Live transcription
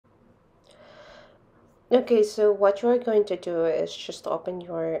Okay, so what you're going to do is just open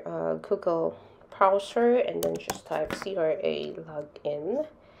your Google browser and then just type CRA login,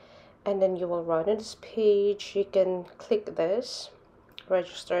 and then you will run on this page. You can click this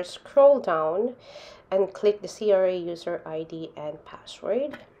register, scroll down and click the CRA user ID and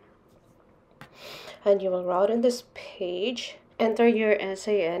password, and you will run on this page. Enter your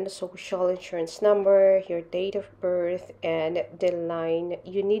SIN, social insurance number, your date of birth, and the line.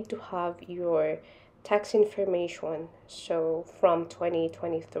 You need to have your tax information, so from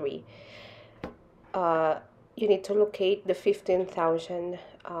 2023. You need to locate the 15,000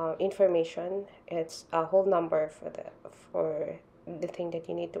 information. It's a whole number for the thing that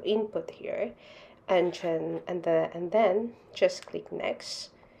you need to input here, and then just click next.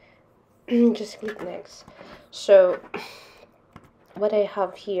 Just click next. So what I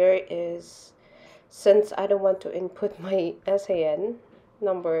have here is, since I don't want to input my SIN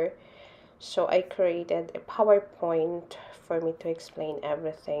number, so I created a PowerPoint for me to explain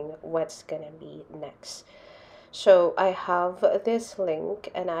everything what's gonna be next. So I have this link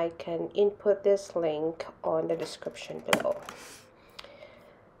and I can input this link on the description below.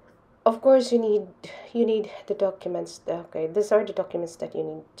 Of course, you need the documents. Okay, these are the documents that you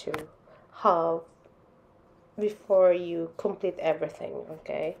need to have before you complete everything.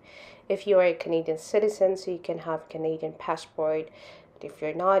 Okay, if you are a Canadian citizen, so you can have Canadian passport. If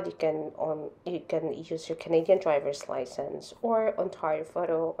you're not, you can use your Canadian driver's license or Ontario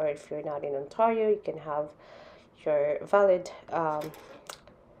photo, or if you're not in Ontario, you can have your valid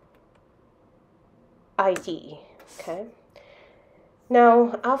ID. Okay,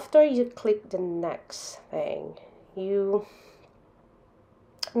 now after you click the next thing, you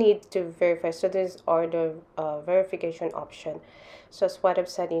need to verify. So these are the verification option. So as what I've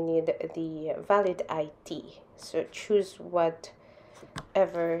said, you need the valid ID. So choose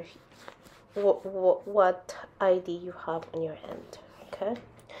whatever what ID you have on your end. Okay,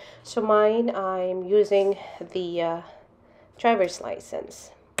 so mine, I'm using the driver's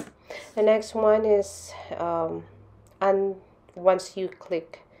license. The next one is and once you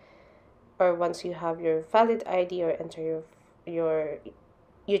click, or once you have your valid ID or enter your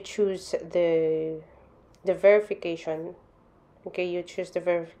you choose the verification. Okay, you choose the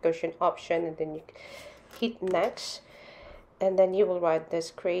verification option and then you hit next, and then you will write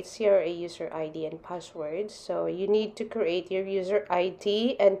this create CRA user ID and password. So you need to create your user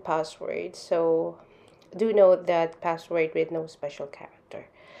ID and password. So do note that password with no special character,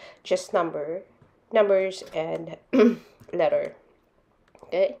 just numbers and letter.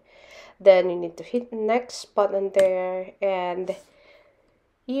 Okay, then you need to hit next button there, and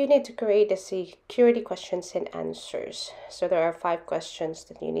you need to create the security questions and answers. So there are 5 questions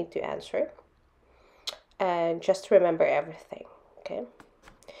that you need to answer, and just remember everything. Okay,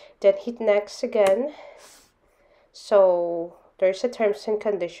 then hit next again. So there's a terms and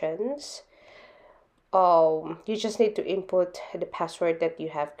conditions. You just need to input the password that you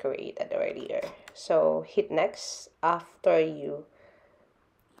have created earlier. So hit next after you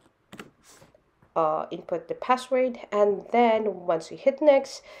input the password, and then once you hit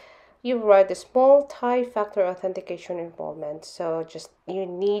next, you write this multi-factor authentication involvement. So just you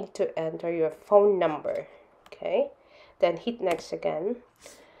need to enter your phone number. Okay, then hit next again.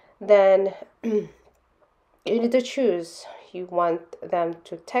 Then you need to choose, you want them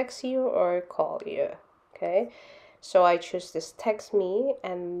to text you or call you. Okay, so I choose this text me,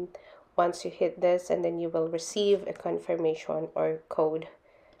 and once you hit this, and then you will receive a confirmation or code,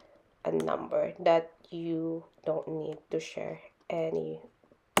 a number that you don't need to share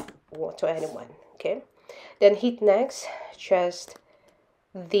to anyone. Okay, then hit next, just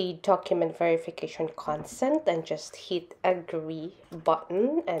the document verification consent, and just hit agree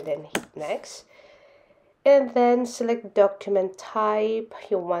button and then hit next, and then select document type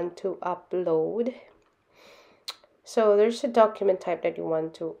you want to upload. So there's a document type that you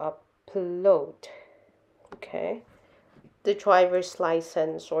want to upload. Okay, the driver's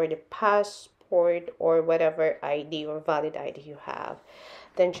license or the passport or whatever ID or valid ID you have.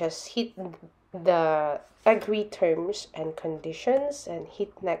 Then just hit the agree terms and conditions and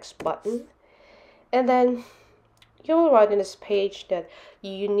hit next button, and then you will write in this page that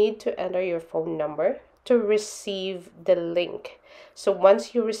you need to enter your phone number to receive the link. So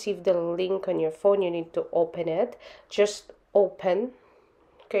once you receive the link on your phone, you need to open it. Just open.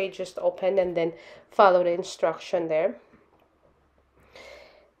 Okay, just open and then follow the instruction there.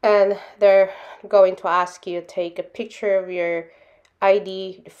 And they're going to ask you to take a picture of your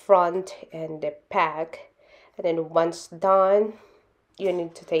ID, the front and the back, and then once done, you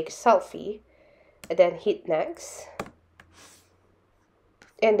need to take a selfie and then hit next.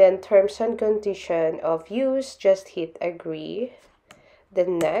 And then terms and condition of use, just hit agree.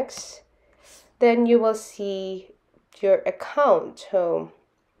 Then next. Then you will see your account. So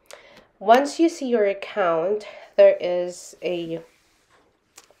once you see your account, there is a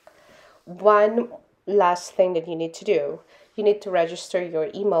one last thing that you need to do. You need to register your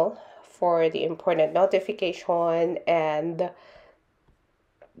email for the important notification and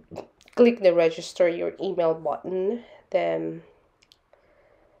click the register your email button. Then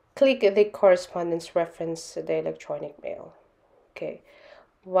click the correspondence reference to the electronic mail. Okay.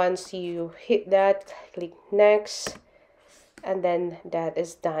 Once you hit that, click next, and then that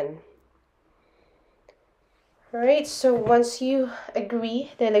is done. Alright, so once you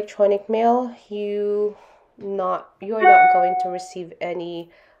agree the electronic mail, you're not going to receive any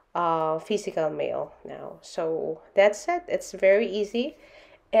physical mail now. So that's it. It's very easy,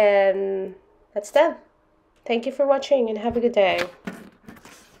 and that's done. Thank you for watching and have a good day.